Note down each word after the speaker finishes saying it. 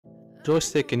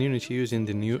JoyStick in Unity using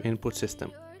the new input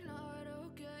system.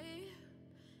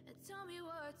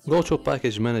 Go to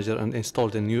Package Manager and install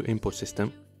the new input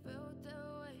system.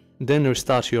 Then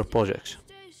restart your project.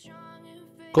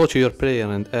 Go to your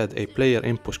player and add a player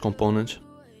input component.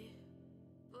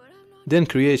 Then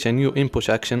create a new input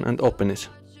action and open it.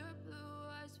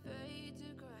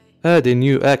 Add a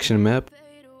new action map.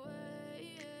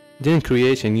 Then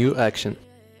create a new action.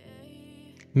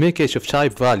 Make a of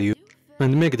type value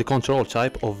and make the control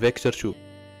type of vector2.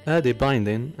 Add a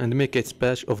binding and make its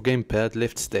patch of gamepad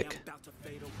left stick.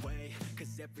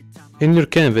 In your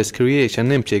canvas create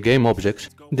an empty game object,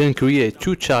 then create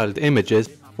two child images,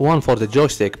 one for the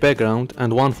joystick background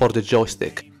and one for the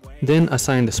joystick. Then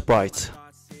assign the sprites.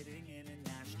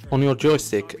 On your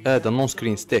joystick add a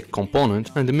non-screen stick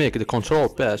component and make the control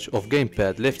patch of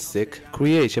gamepad left stick.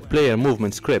 Create a player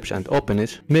movement script and open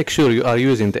it. Make sure you are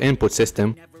using the input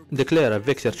system. Declare a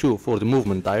vector2 for the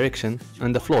movement direction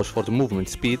and a float for the movement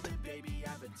speed.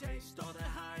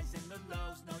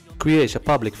 Create a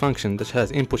public function that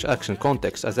has input action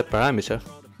context as a parameter.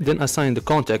 Then assign the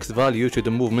context value to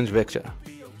the movement vector.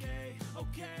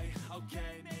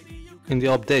 In the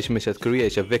update method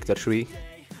create a vector tree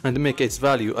and make its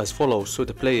value as follows so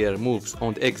the player moves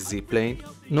on the XZ plane.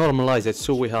 Normalize it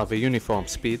so we have a uniform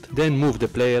speed. Then move the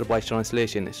player by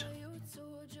translating it.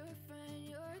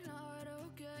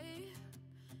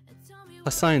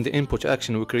 Assign the input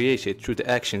action we created to the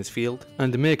actions field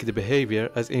and make the behavior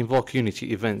as invoke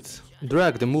Unity events.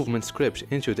 Drag the movement script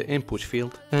into the input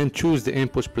field and choose the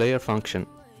input player function.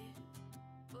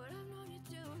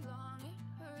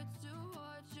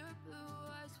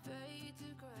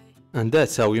 And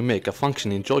that's how you make a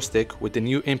functioning joystick with the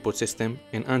new input system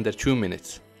in under 2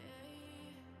 minutes.